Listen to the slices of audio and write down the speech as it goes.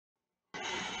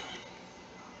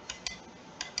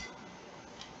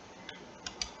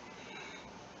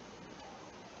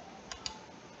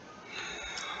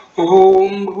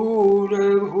ॐ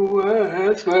भूर्भुवः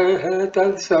स्वः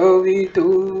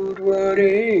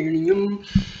तत्सवितुर्वरेण्यं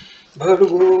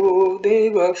भर्गो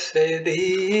देवस्य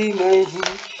धीमहि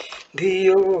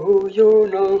धियो यो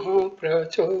नः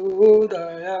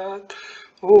प्रचोदयात्।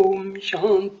 ॐ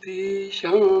शान्ति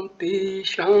शान्ति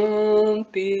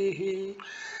शान्तिः।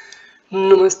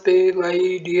 Namaste, my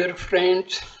dear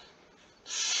friends.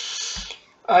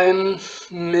 I am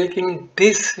making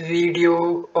this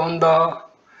video on the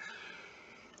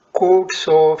quotes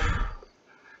of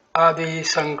Adi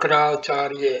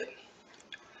Shankaracharya.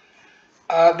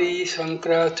 Adi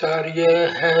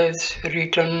Shankaracharya has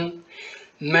written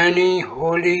many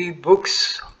holy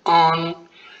books on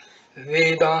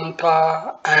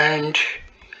Vedanta and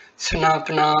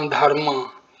Sanatana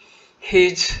Dharma.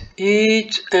 His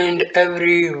each and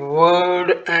every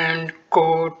word and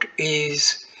quote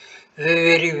is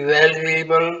very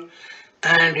valuable,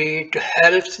 and it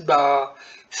helps the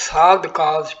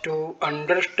sadhakas to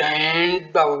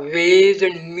understand the ways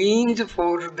and means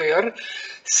for their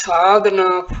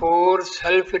sadhana for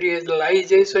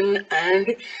self-realization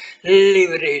and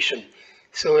liberation.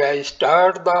 So I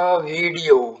start the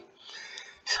video.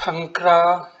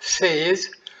 Shankara says,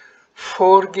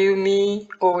 "Forgive me,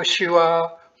 O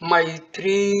Shiva, my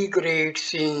three great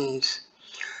sins.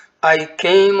 I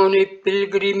came on a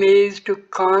pilgrimage to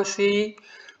Kasi,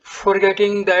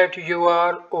 forgetting that you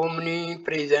are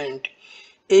omnipresent.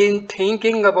 In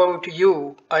thinking about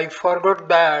you, I forgot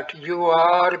that you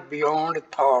are beyond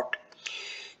thought.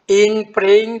 In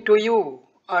praying to you,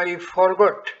 I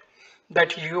forgot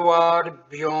that you are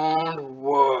beyond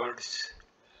words.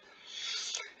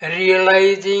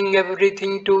 Realizing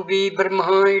everything to be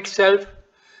Brahma itself,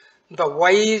 the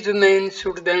wise man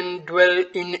should then dwell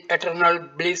in eternal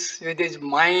bliss with his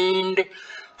mind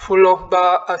full of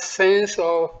the essence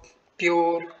of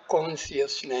pure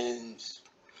consciousness.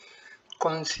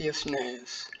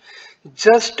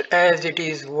 Just as it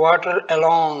is water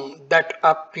alone that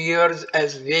appears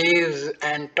as waves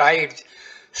and tides,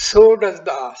 so does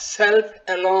the self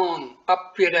alone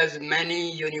appear as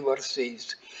many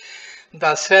universes.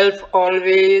 The self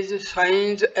always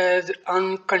shines as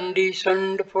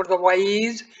unconditioned for the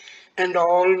wise and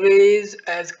always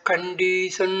as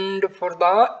conditioned for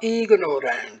the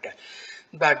ignorant.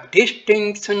 The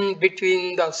distinction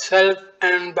between the self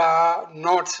and the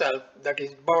not self, that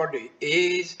is body,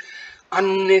 is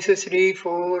unnecessary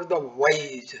for the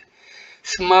wise.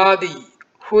 Samadhi,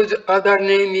 whose other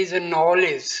name is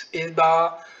knowledge, is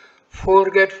the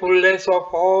forgetfulness of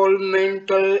all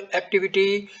mental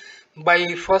activity by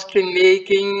first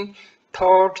making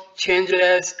thought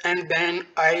changeless and then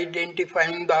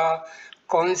identifying the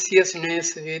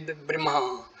consciousness with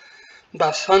Brahma.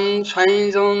 The sun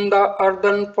shines on the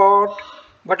earthen pot,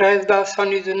 but as the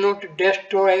sun is not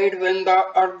destroyed when the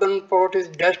earthen pot is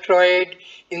destroyed,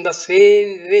 in the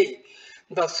same way,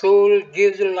 the soul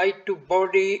gives light to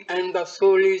body, and the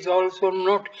soul is also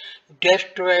not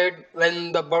destroyed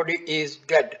when the body is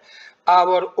dead.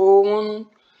 Our own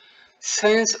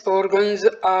sense organs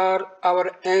are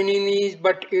our enemies,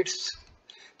 but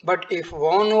if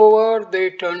won over,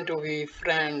 they turn to be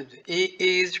friends. He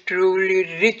is truly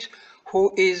rich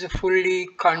who is fully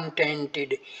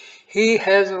contented. He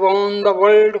has won the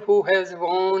world who has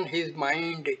won his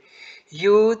mind.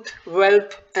 Youth,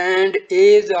 wealth, and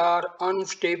age are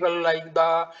unstable like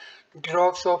the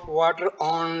drops of water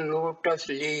on lotus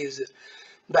leaves.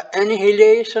 The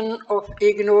annihilation of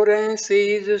ignorance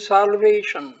is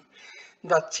salvation.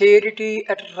 The charity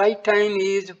at right time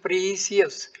is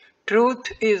precious.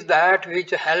 Truth is that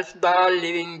which helps the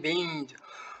living beings.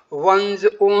 One's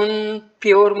own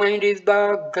pure mind is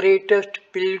the greatest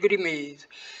pilgrimage.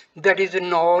 That is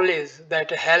knowledge that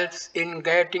helps in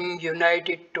getting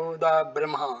united to the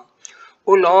Brahma.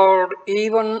 O Lord,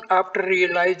 even after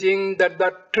realizing that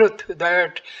the truth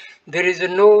that there is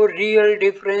no real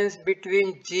difference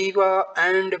between Jiva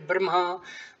and Brahma,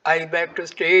 I beg to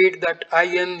state that I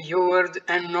am yours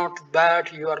and not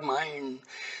that you are mine.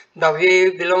 The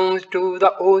wave belongs to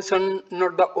the ocean,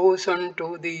 not the ocean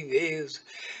to the waves.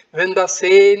 When the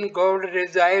same God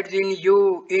resides in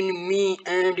you, in me,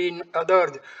 and in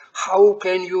others, how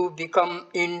can you become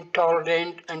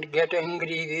intolerant and get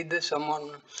angry with someone?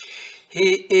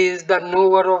 He is the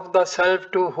knower of the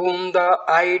self to whom the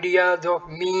ideas of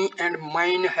me and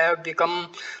mine have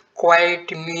become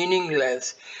quite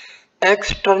meaningless.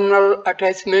 External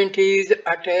attachment is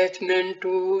attachment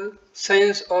to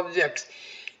sense objects.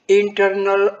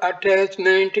 Internal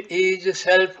attachment is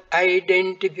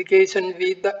self-identification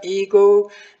with the ego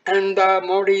and the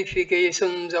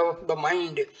modifications of the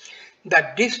mind.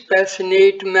 The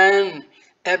dispassionate man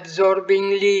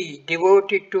absorbingly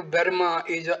devoted to Brahma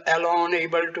is alone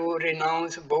able to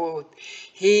renounce both.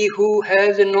 He who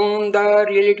has known the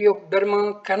reality of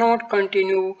Brahma cannot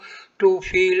continue to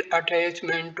feel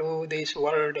attachment to this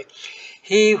world.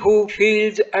 He who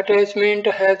feels attachment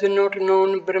has not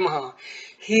known Brahma.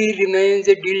 He remains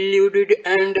deluded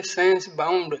and sense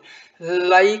bound.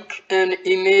 Like an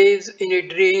image in a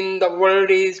dream, the world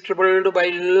is troubled by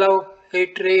love,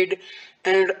 hatred,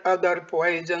 and other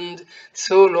poisons.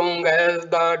 So long as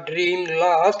the dream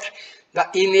lasts, the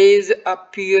image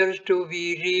appears to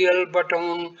be real, but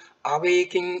on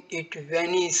awaking it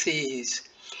vanishes.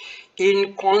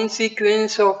 In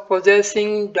consequence of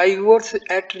possessing diverse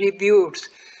attributes,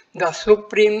 the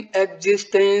supreme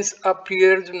existence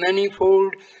appears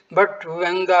manifold, but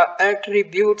when the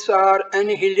attributes are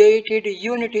annihilated,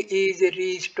 unity is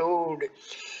restored.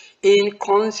 In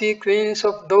consequence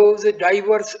of those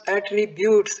diverse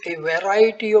attributes, a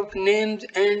variety of names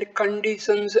and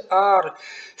conditions are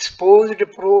supposed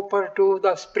proper to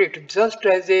the spirit, just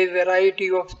as a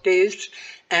variety of tastes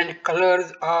and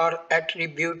colors are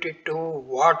attributed to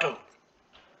water.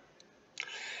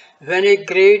 When a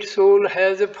great soul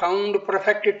has found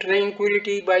perfect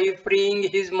tranquility by freeing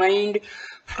his mind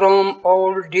from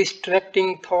all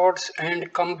distracting thoughts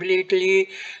and completely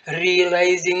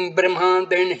realizing Brahman,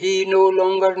 then he no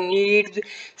longer needs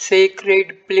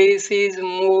sacred places,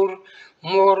 more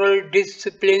moral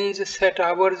disciplines, set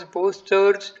hours,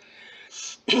 postures,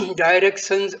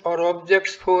 directions or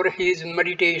objects for his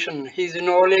meditation. His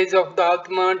knowledge of the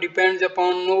Atman depends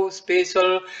upon no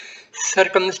special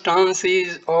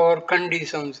circumstances or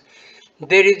conditions.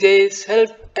 There is a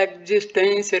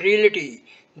self-existence reality.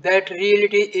 That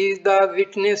reality is the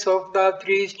witness of the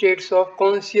three states of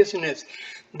consciousness.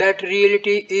 That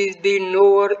reality is the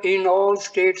knower in all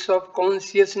states of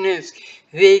consciousness,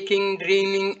 waking,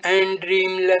 dreaming, and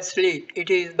dreamlessly. It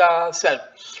is the self.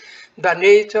 The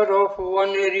nature of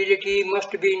one reality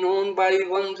must be known by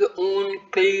one's own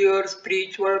clear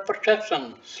spiritual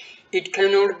perception. It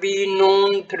cannot be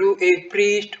known through a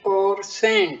priest or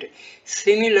saint.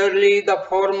 Similarly, the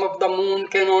form of the moon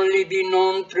can only be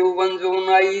known through one's own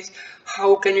eyes.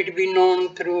 How can it be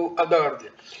known through others?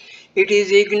 It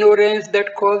is ignorance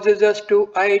that causes us to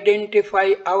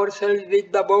identify ourselves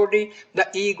with the body, the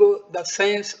ego, the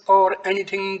sense, or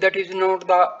anything that is not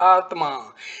the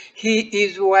Atma. He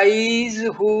is wise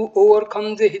who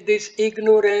overcomes this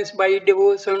ignorance by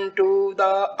devotion to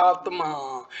the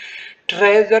Atma.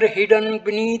 Treasure hidden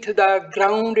beneath the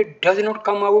ground does not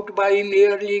come out by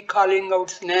merely calling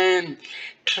out its name.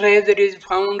 Treasure is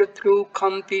found through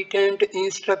competent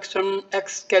instruction,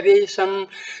 excavation,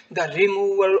 the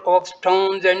removal of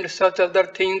stones and such other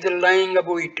things lying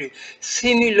above it.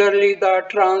 Similarly, the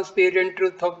transparent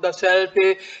truth of the self,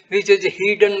 which is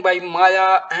hidden by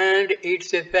Maya, and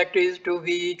its effect is to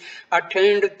be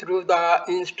attained through the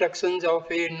instructions of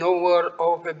a knower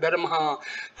of Brahma,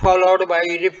 followed by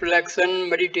reflection,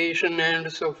 meditation,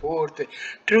 and so forth.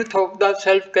 Truth of the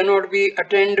self cannot be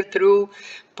attained through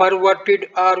perverted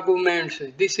arguments.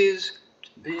 This is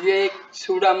Vivek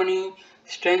Sudamani,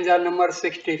 stanza number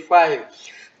 65.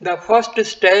 The first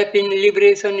step in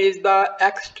liberation is the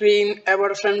extreme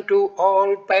aversion to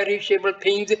all perishable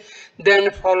things, then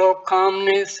follow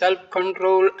calmness,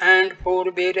 self-control, and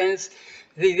forbearance.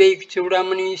 Vivek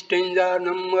Chudamani, stanza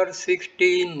number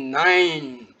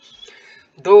 69.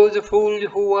 Those fools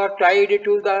who are tied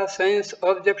to the sense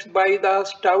objects by the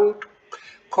stout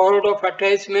cord of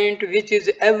attachment, which is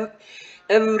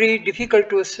every difficult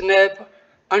to snap,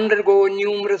 undergo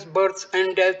numerous births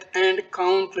and death and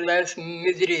countless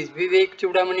miseries. Vivek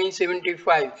Chudamani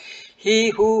 75.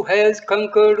 He who has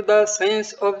conquered the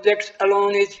sense objects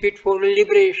alone is fit for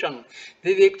liberation.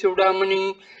 Vivek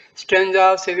Chudamani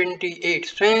stanza 78.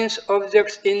 Sense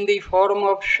objects in the form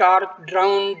of shark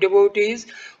drowned devotees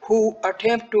who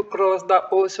attempt to cross the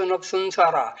ocean of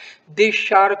samsara. This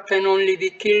shark can only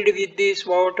be killed with the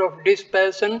sword of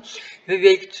dispassion.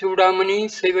 Vivek Chudamani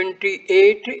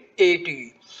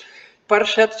 78-80.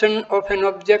 Perception of an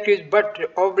object is but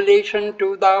oblation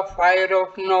to the fire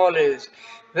of knowledge.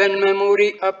 When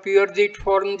memory appears, it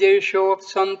forms a show of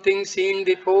something seen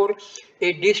before,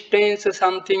 a distance,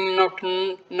 something not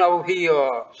now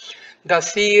here. The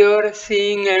seer,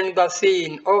 seeing, and the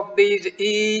seen. Of these,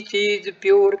 each is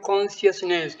pure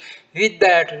consciousness. With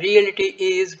that, reality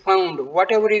is found.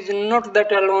 Whatever is not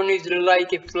that alone is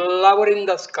like a flower in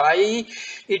the sky.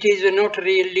 It is not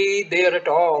really there at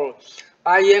all.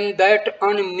 I am that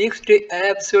unmixed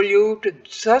absolute,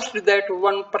 just that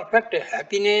one perfect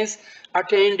happiness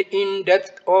attained in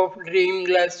depth of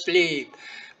dreamless sleep.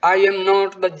 I am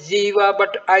not the Jiva,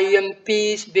 but I am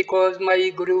peace because my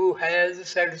Guru has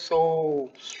said so.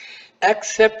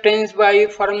 Acceptance by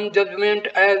firm judgment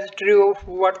as true of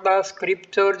what the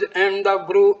scriptures and the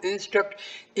Guru instruct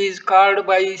is called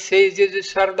by sages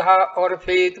Shraddha or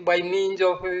faith, by means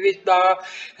of which the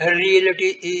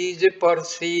reality is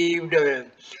perceived.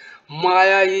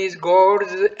 Maya is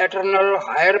God's eternal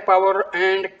higher power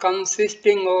and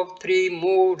consisting of three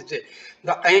moods.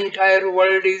 The entire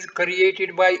world is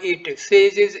created by it.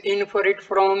 Sages infer it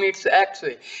from its acts.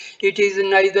 It is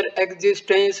neither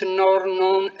existence nor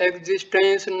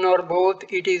non-existence nor both.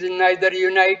 It is neither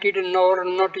united nor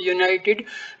not united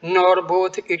nor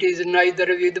both. It is neither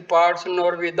with parts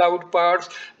nor without parts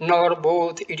nor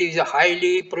both. It is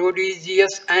highly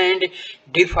prodigious and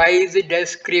defies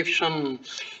description.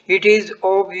 It is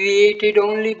obviated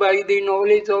only by the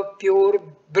knowledge of pure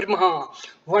Brahma,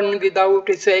 one without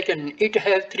a second. It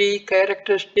has three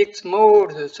characteristics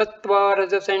modes, sattva,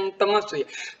 rajas and tamas,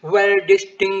 well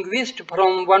distinguished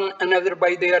from one another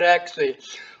by their acts.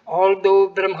 Although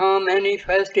Brahma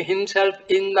manifests himself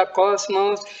in the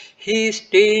cosmos, he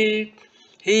still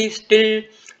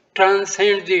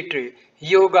transcends it.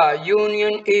 Yoga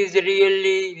union is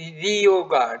really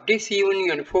viyoga,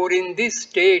 disunion, for in this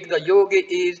state the yogi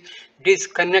is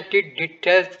disconnected,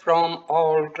 detached from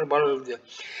all troubles.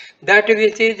 That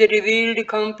which is revealed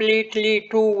completely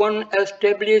to one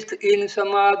established in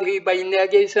samadhi by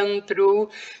negation through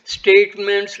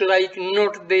statements like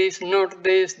not this,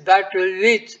 that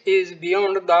which is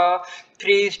beyond the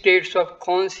three states of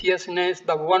consciousness,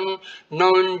 the one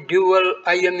non-dual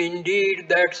I am indeed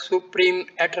that supreme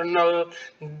eternal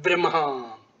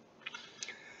Brahma.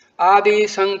 Adi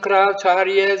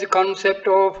Shankaracharya's concept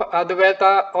of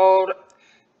Advaita or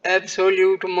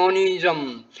absolute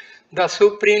monism. The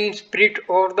Supreme Spirit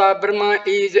or the Brahma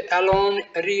is alone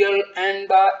real and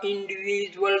the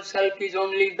individual self is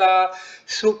only the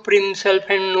Supreme Self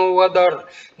and no other.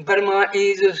 Brahma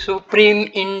is Supreme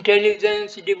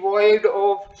Intelligence devoid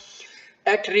of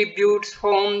attributes,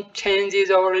 form,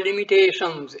 changes or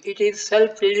limitations. It is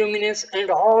self-luminous and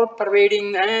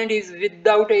all-pervading and is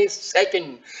without a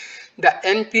second. The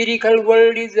empirical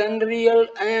world is unreal,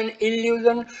 an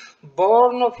illusion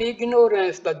born of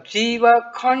ignorance. The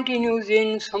jiva continues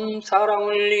in samsara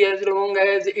only as long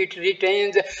as it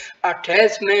retains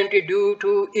attachment due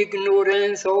to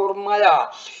ignorance or maya.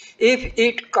 If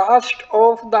it cast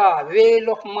off the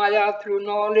veil of maya through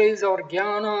knowledge or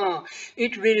jnana,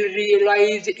 it will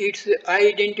realize its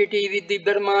identity with the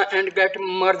Brahma and get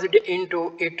merged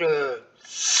into it.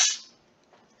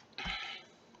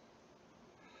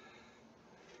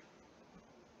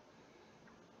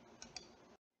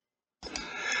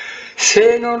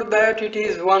 Say not that it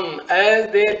is one, as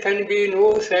there can be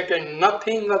no second,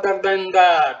 nothing other than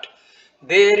that.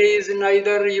 There is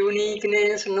neither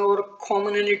uniqueness nor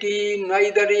commonality,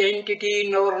 neither entity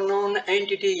nor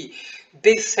non-entity.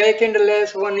 This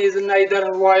secondless one is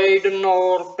neither void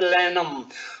nor plenum.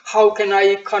 How can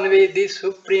I convey this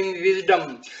supreme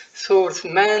wisdom? Source: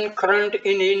 Man Current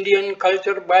in Indian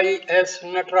Culture by S.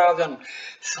 Natarajan.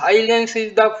 Silence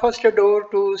is the first door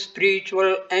to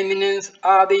spiritual eminence.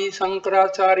 Adi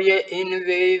Shankaracharya in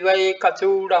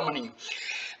Vivekachudamani.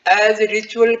 As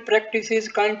ritual practices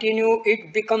continue,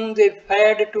 it becomes a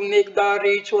fad to make the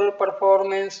ritual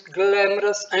performance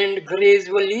glamorous, and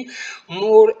gradually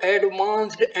more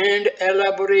advanced and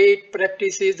elaborate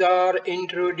practices are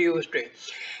introduced.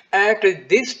 At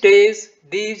this stage,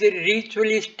 these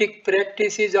ritualistic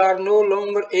practices are no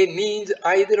longer a means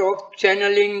either of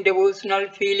channeling devotional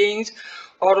feelings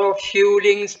or of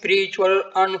fueling spiritual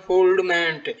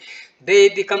unfoldment. They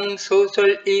become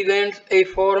social events, a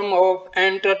form of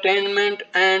entertainment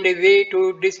and a way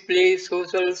to display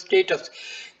social status.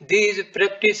 These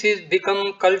practices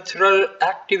become cultural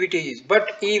activities,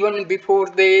 but even before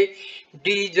they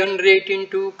degenerate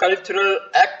into cultural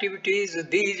activities,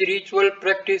 these ritual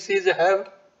practices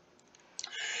have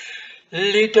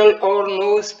little or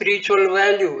no spiritual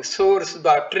value. Source: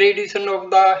 the tradition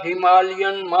of the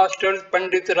Himalayan masters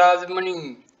Pandit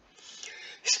Rajmani.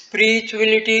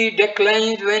 Spirituality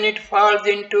declines when it falls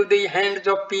into the hands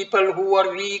of people who are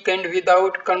weak and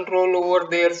without control over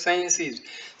their senses.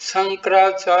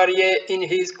 Shankaracharya, in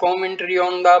his commentary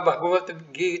on the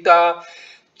Bhagavad Gita,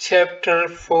 chapter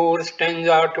 4,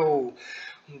 stanza 2,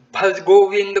 Bhaj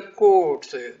Govind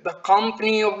quotes, the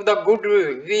company of the good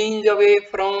weans away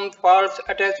from false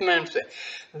attachments.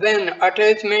 When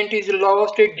attachment is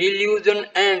lost, delusion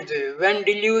ends. When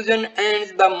delusion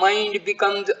ends, the mind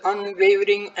becomes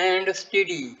unwavering and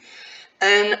steady.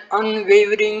 An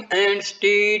unwavering and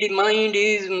steady mind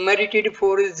is merited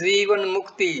for Jivan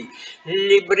Mukti,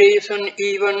 liberation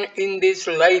even in this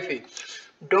life.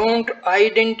 Don't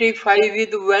identify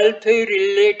with wealth,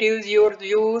 relatives, your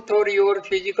youth, or your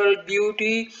physical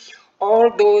beauty. All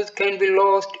those can be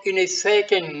lost in a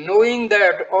second. Knowing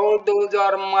that all those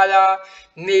are Maya,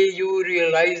 may you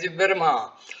realize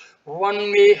Brahma.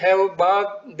 One may have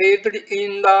bathed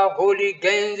in the holy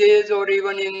Ganges or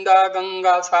even in the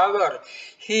Ganga Sagar.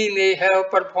 He may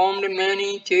have performed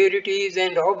many charities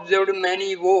and observed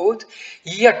many vows.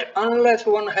 Yet, unless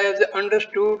one has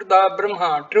understood the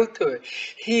Brahma truth,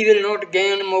 he will not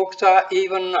gain moksha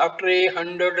even after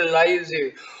 100 lives.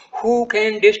 Who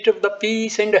can disturb the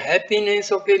peace and happiness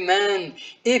of a man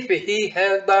if he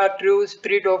has the true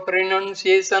spirit of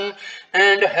renunciation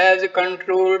and has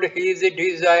controlled his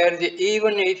desires,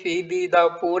 even if he be the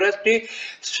poorest,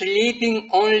 sleeping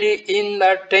only in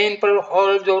the temple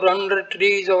halls or under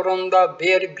trees or on the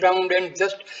bare ground and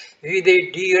just with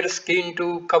a deer skin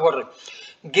to cover?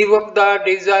 Give up the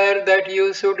desire that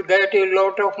you should get a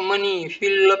lot of money.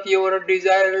 Fill up your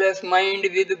desireless mind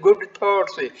with good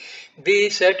thoughts. Be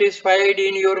satisfied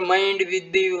in your mind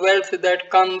with the wealth that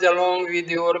comes along with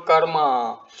your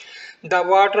karma. The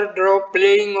water drop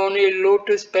playing on a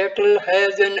lotus petal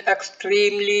has an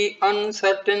extremely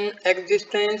uncertain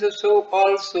existence, so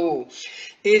also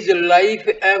is life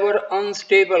ever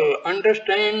unstable.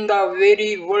 Understand the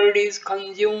very world is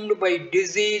consumed by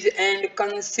disease and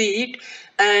conceit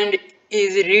and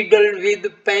is riddled with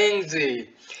pangs.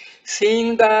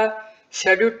 Seeing the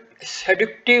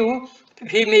seductive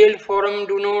female form,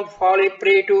 do not fall a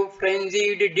prey to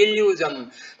frenzied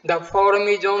delusion. The form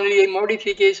is only a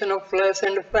modification of flesh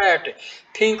and fat.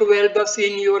 Think well thus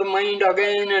in your mind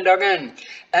again and again.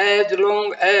 As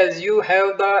long as you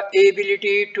have the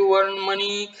ability to earn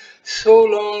money, so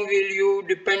long will you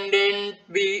dependent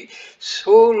be,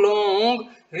 so long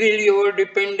will your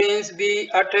dependence be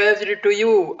attached to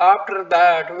you. After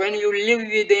that, when you live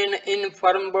with an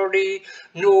infirm body,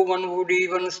 no one would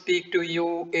even speak to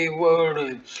you a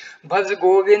word. Bhaj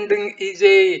Govind is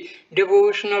a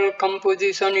devotional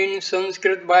composition in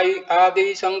Sanskrit by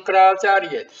Adi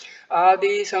Shankaracharya.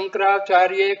 Adi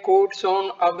Shankaracharya quotes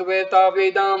on Advaita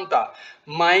Vedanta.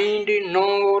 Mind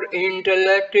nor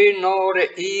intellect nor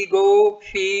ego,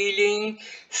 feeling,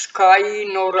 sky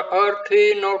nor earth,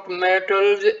 not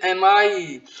metals am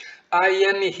I. I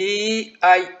am He,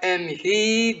 I am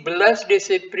He, blessed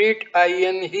Spirit, I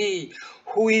am He.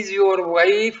 Who is your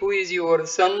wife, who is your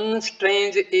son?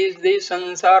 Strange is the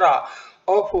sansara.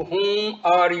 Of whom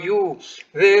are you?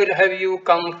 Where have you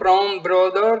come from,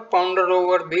 brother? Ponder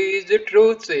over these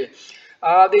truths.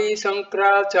 Adi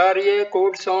Shankaracharya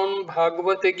quotes on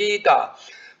Bhagavad Gita.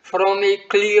 From a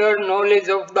clear knowledge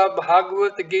of the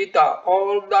Bhagavad Gita,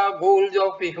 all the goals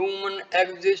of human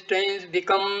existence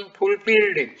become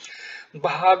fulfilled.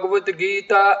 Bhagavad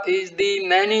Gita is the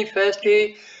manifest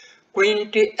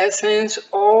quintessence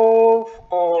of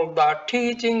all the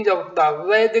teachings of the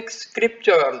Vedic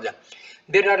scriptures.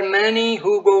 There are many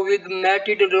who go with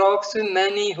matted locks,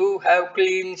 many who have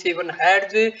clean shaven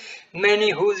heads,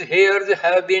 many whose hairs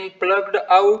have been plucked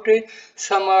out.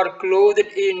 Some are clothed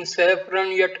in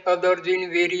saffron, yet others in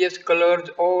various colors,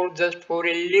 all just for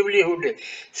a livelihood.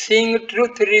 Seeing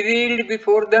truth revealed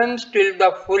before them, still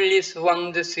the foolish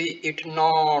ones see it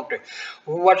not.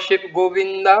 Worship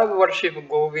Govinda, worship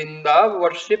Govinda,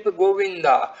 worship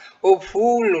Govinda. O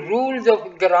fool, rules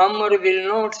of grammar will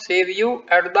not save you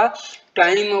at the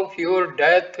time of your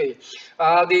death.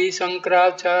 Adi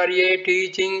Shankaracharya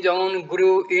teachings on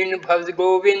Guru in Bhaj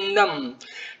Govindam.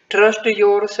 Trust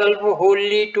yourself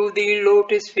wholly to the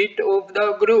lotus feet of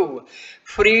the Guru,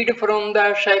 freed from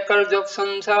the shackles of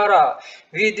samsara,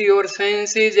 with your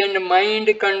senses and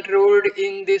mind controlled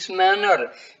in this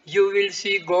manner. You will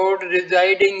see God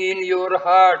residing in your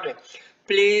heart.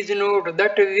 Please note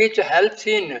that which helps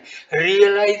in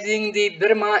realizing the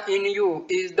Brahma in you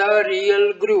is the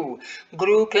real Guru.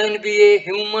 Guru can be a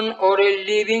human or a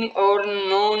living or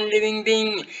non-living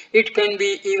being. It can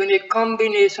be even a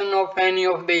combination of any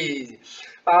of these.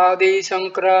 Adi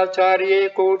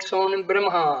Shankaracharya quotes on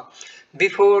Brahma.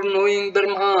 Before knowing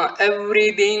Brahma,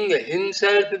 every being,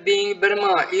 himself being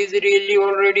Brahma, is really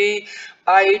already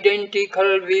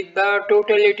identical with the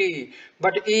totality.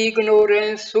 But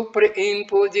ignorance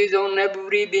superimposes on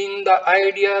every being the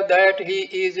idea that he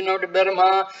is not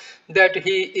Brahma, that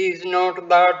he is not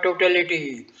the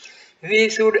totality. We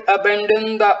should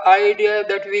abandon the idea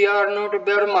that we are not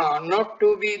Brahma, not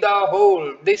to be the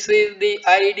whole. This is the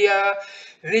idea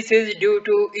which is due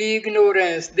to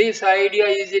ignorance. This idea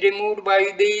is removed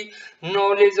by the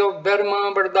knowledge of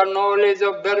Brahma, but the knowledge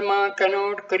of Brahma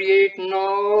cannot create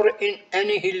nor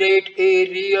annihilate a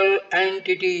real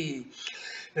entity.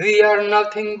 We are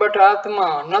nothing but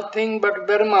Atma, nothing but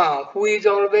Brahma, who is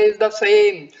always the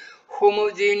same,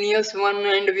 homogeneous one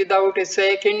and without a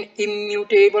second,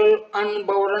 immutable,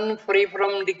 unborn, free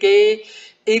from decay,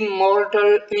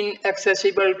 immortal,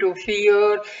 inaccessible to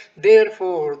fear.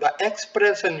 Therefore, the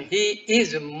expression he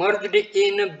is merged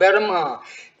in Brahma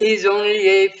is only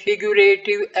a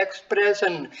figurative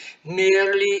expression,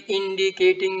 merely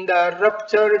indicating the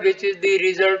rupture which is the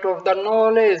result of the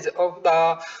knowledge of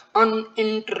the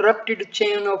uninterrupted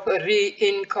chain of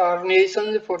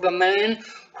reincarnations for the man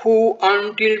who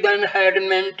until then had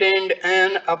maintained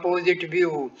an opposite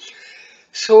view.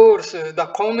 Source: the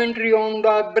commentary on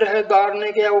the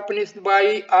Brihadaranyaka Upanishad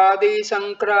by Adi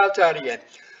Shankaracharya.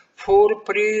 Four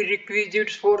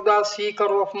prerequisites for the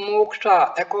seeker of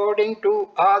moksha according to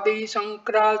Adi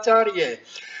Shankaracharya.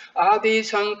 Adi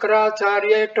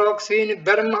Shankaracharya talks in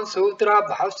Brahma Sutra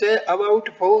Bhashya about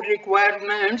four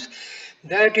requirements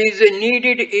that is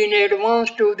needed in advance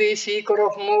to the seeker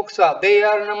of moksha. They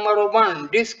are: number one,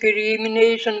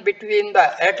 discrimination between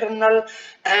the eternal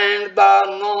and the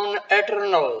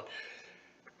non-eternal.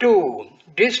 2.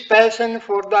 Dispassion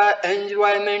for the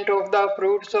enjoyment of the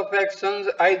fruits of actions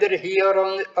either here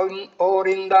or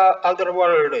in the other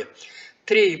world.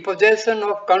 3. Possession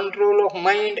of control of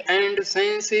mind and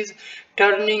senses,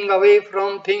 turning away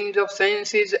from things of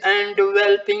senses and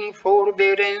developing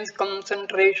forbearance,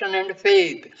 concentration and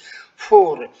faith.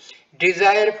 4.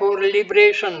 Desire for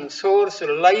liberation. Source: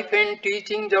 life and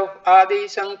teachings of Adi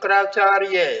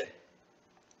Shankaracharya.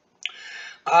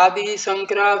 Adi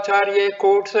Shankaracharya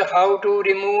quotes how to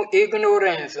remove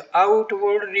ignorance.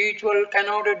 Outward ritual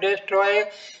cannot destroy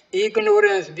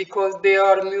ignorance because they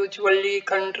are mutually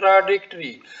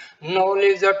contradictory.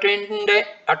 Knowledge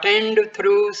attained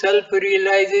through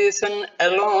self-realization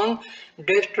alone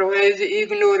destroys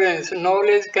ignorance.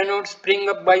 Knowledge cannot spring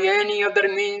up by any other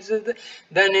means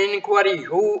than inquiry.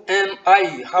 Who am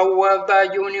I? How was the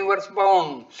universe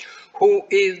born? Who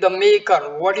is the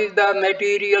maker? What is the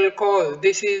material cause?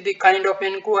 This is the kind of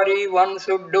inquiry one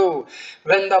should do.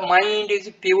 When the mind is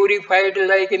purified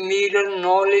like a mirror,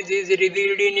 knowledge is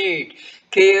revealed in it.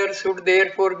 Care should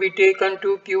therefore be taken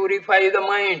to purify the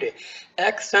mind.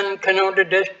 Action cannot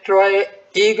destroy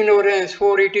ignorance,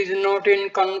 for it is not in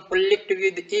conflict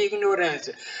with ignorance.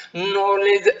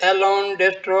 Knowledge alone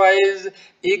destroys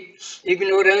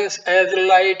ignorance as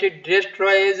light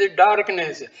destroys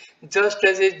darkness. Just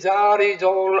as a jar is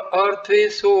all earthly,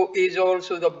 so is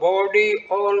also the body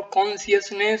all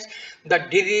consciousness. The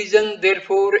division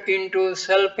therefore into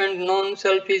self and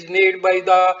non-self is made by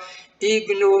the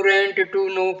ignorant to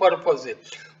no purpose.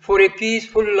 For a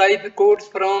peaceful life, quotes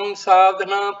from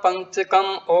Sadhana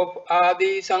Panchakam of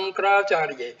Adi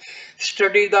Shankaracharya.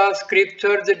 Study the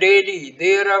scriptures daily,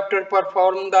 thereafter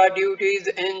perform the duties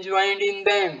enjoined in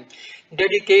them.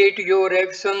 Dedicate your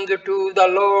actions to the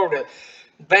Lord.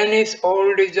 Banish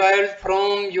all desires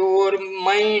from your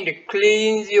mind.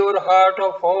 Cleanse your heart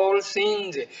of all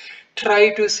sins. Try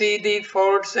to see the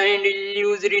faults and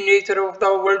illusory nature of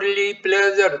the worldly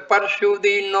pleasure. Pursue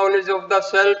the knowledge of the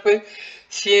self.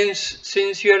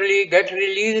 Sincerely get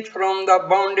released from the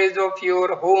bondage of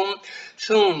your home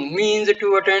soon. Means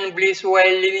to attain bliss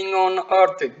while living on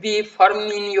earth. Be firm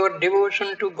in your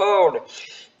devotion to God.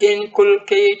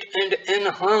 Inculcate and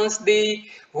enhance the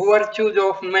virtues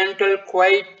of mental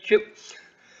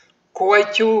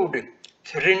quietude.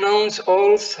 Renounce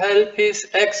all selfish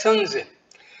actions.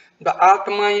 The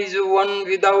Atma is one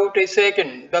without a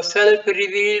second. The Self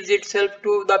reveals itself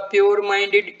to the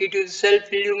pure-minded. It is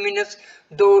self-luminous.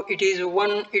 Though it is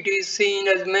one, it is seen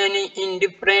as many in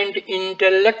different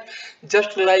intellect,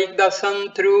 just like the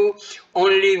sun through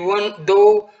only one,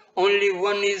 though only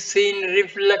one is seen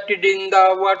reflected in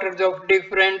the waters of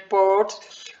different pots.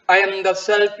 I am the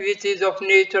Self which is of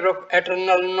nature of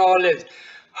eternal knowledge.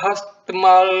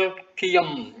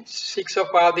 Hastmalkiyam, 6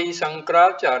 of Adi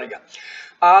Shankaracharya.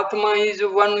 Atma is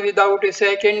one without a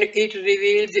second. It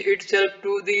reveals itself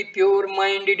to the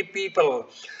pure-minded people.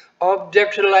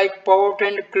 Objects like pot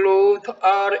and cloth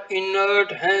are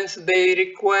inert, hence they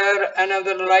require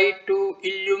another light to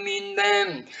illumine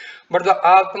them. But the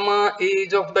Atma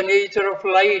is of the nature of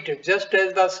light, just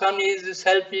as the sun is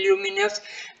self-luminous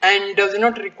and does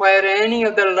not require any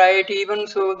other light. Even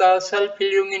so, the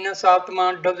self-luminous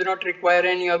Atma does not require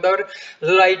any other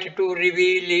light to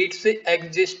reveal its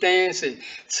existence.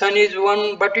 Sun is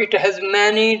one, but it has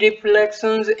many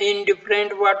reflections in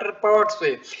different water parts.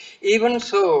 Even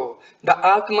so, the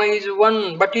Atma is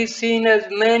one, but is seen as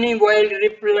many wild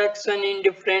reflections in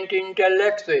different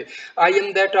intellects. I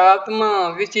am that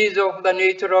Atma, which is of the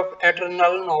nature of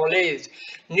eternal knowledge.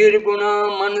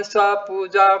 Nirguna Manasa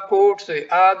Puja quotes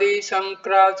Adi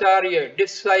Shankaracharya,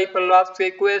 disciple asks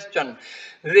a question: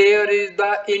 where is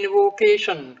the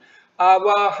invocation?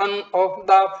 Avahan of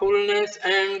the fullness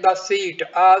and the seat,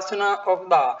 asana of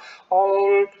the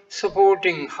all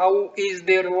supporting. How is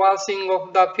their washing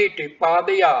of the feet,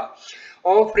 padaya,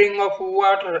 offering of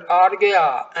water,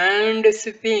 argya, and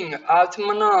sipping,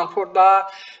 asmana for the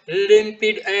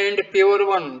limpid and pure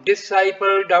one.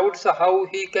 Disciple doubts how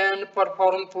he can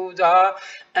perform puja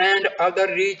and other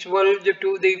rituals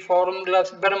to the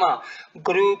formless Brahma.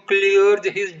 Guru clears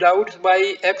his doubts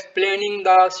by explaining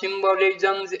the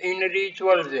symbolisms in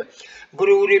rituals.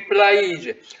 Guru replies,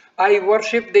 I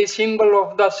worship the symbol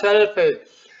of the self,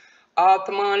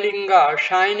 Atmalinga,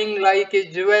 shining like a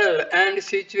jewel and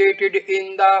situated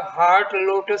in the heart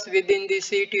lotus within the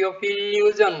city of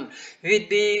illusion, with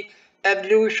the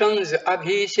ablutions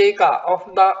abhisheka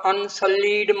of the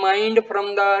unsullied mind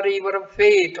from the river of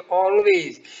faith,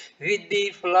 always with the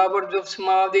flowers of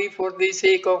samadhi for the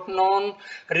sake of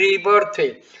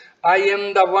non-rebirth. I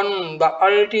am the one, the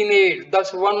ultimate.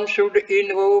 Thus one should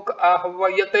invoke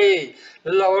Ahvayate,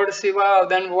 Lord Shiva.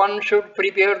 Then one should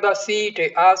prepare the seat,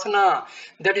 asana,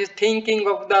 that is thinking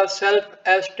of the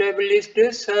self-established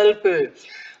self.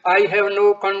 I have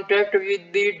no contact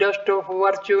with the dust of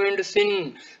virtue and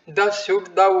sin. Thus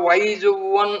should the wise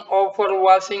one offer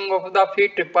washing of the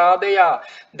feet, padaya,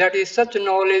 that is such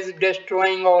knowledge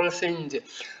destroying all sins.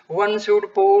 One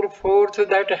should pour forth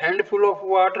that handful of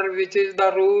water which is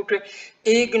the root,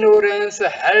 ignorance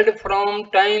held from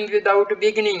time without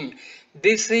beginning.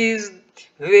 This is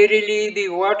verily the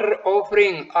water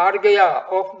offering, argya,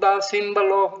 of the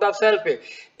symbol of the self.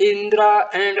 Indra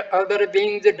and other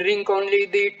beings drink only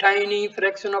the tiny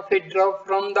fraction of a drop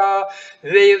from the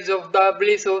waves of the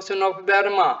bliss ocean of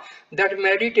Dharma. That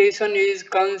meditation is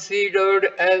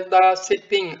considered as the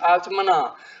sipping,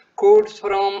 asmana. Quotes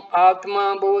from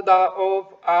Atma Bodha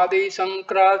of Adi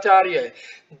Shankaracharya.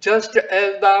 Just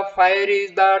as the fire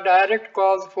is the direct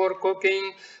cause for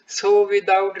cooking, so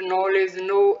without knowledge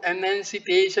no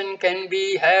emancipation can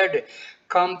be had.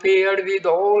 Compared with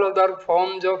all other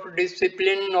forms of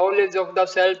discipline, knowledge of the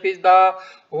self is the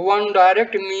one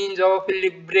direct means of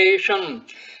liberation.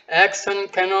 Action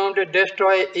cannot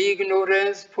destroy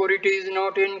ignorance, for it is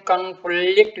not in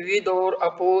conflict with or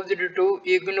opposed to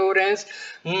ignorance.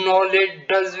 Knowledge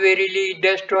does verily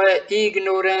destroy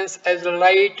ignorance as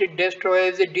light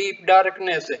destroys deep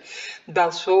darkness. The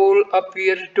soul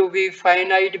appears to be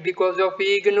finite because of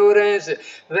ignorance.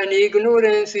 When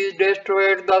ignorance is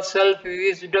destroyed, the self,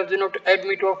 which does not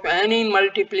admit of any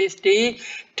multiplicity,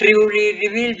 truly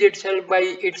reveals itself by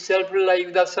itself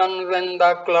like the sun when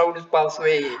the clouds pass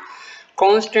away.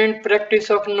 Constant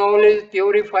practice of knowledge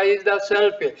purifies the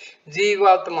self,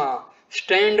 Jivatma.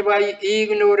 Stand by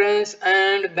ignorance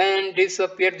and then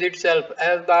disappears itself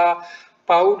as the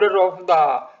powder of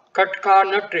the katka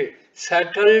nut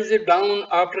settles down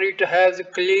after it has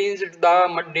cleansed the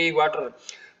muddy water.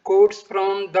 Quotes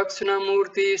from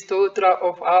Dakshinamurti Stotra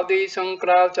of Adi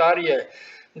Shankaracharya.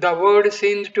 The word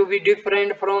seems to be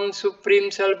different from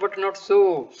Supreme Self, but not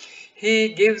so. He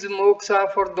gives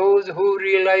moksha for those who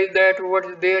realize that what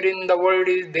is there in the world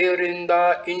is there in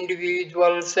the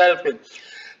individual self.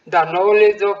 The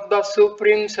knowledge of the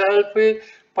Supreme Self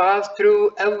pass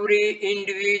through every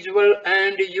individual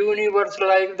and universe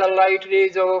like the light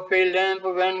rays of a lamp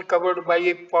when covered by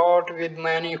a pot with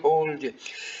many holes.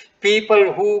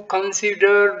 People who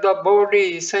consider the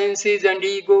body, senses and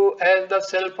ego as the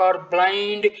self are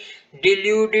blind,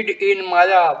 deluded in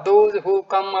Maya. Those who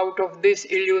come out of this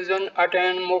illusion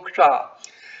attain moksha.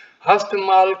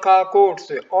 Hastmalka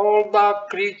quotes, all the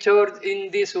creatures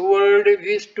in this world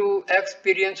wish to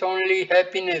experience only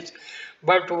happiness,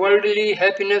 but worldly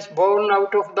happiness born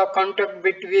out of the contact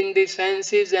between the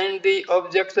senses and the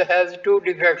objects has two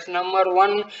defects. Number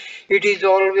one, it is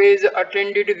always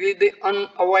attended with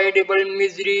unavoidable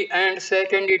misery, and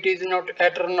second, it is not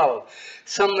eternal.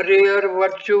 Some rare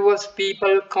virtuous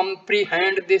people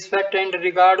comprehend this fact and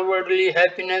regard worldly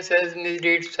happiness as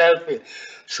misery itself.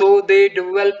 So they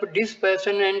develop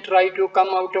dispassion and try to come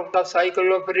out of the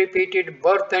cycle of repeated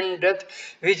birth and death,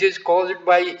 which is caused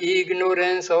by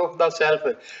ignorance of the self.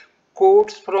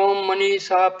 Quotes from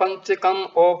Manisha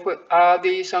Panchakam of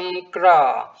Adi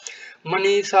Shankara.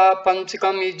 Manisha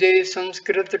Panchakam is a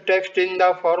Sanskrit text in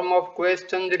the form of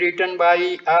questions written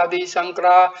by Adi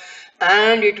Shankara,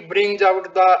 and it brings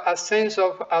out the essence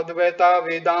of Advaita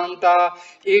Vedanta.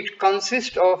 It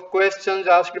consists of questions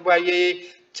asked by a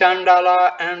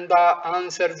Chandala and the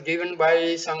answers given by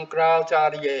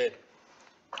Shankaracharya.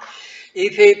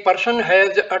 If a person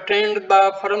has attained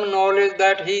the firm knowledge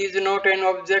that he is not an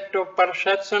object of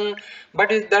perception,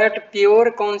 but is that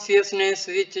pure consciousness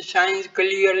which shines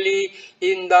clearly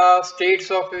in the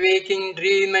states of waking,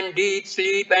 dream, and deep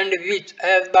sleep, and which,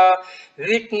 as the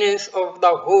witness of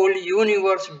the whole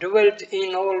universe, dwells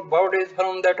in all bodies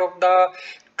from that of the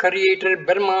Creator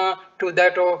Brahma to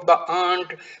that of the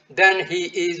ant, then he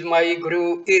is my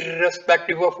Guru,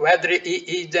 irrespective of whether he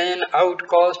is an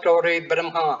outcast or a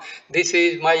Brahma. This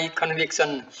is my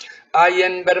conviction. I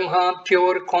am Brahma,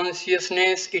 pure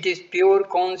consciousness. It is pure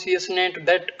consciousness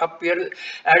that appears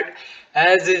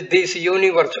as is this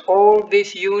universe. All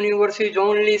this universe is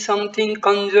only something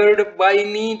conjured by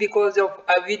me because of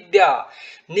avidya,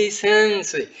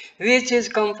 nescience, which is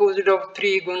composed of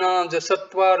three gunas,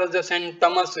 sattva, rajas, and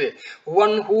tamas.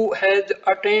 One who has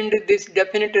attained this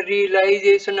definite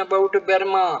realization about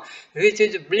Brahma, which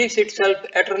is bliss itself,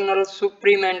 eternal,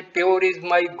 supreme, and pure, is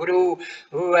my Guru,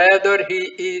 whether he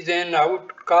is an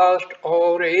outcast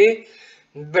or a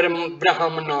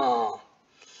Brahmana.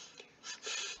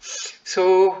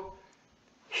 So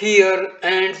here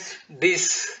ends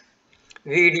this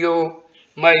video.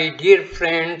 My dear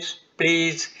friends,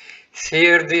 please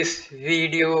share this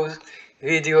videos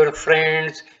with your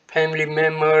friends, family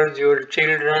members, your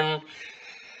children,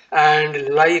 and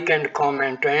like and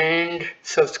comment and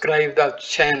subscribe the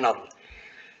channel.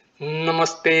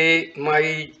 Namaste,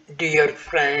 my dear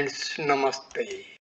friends. Namaste.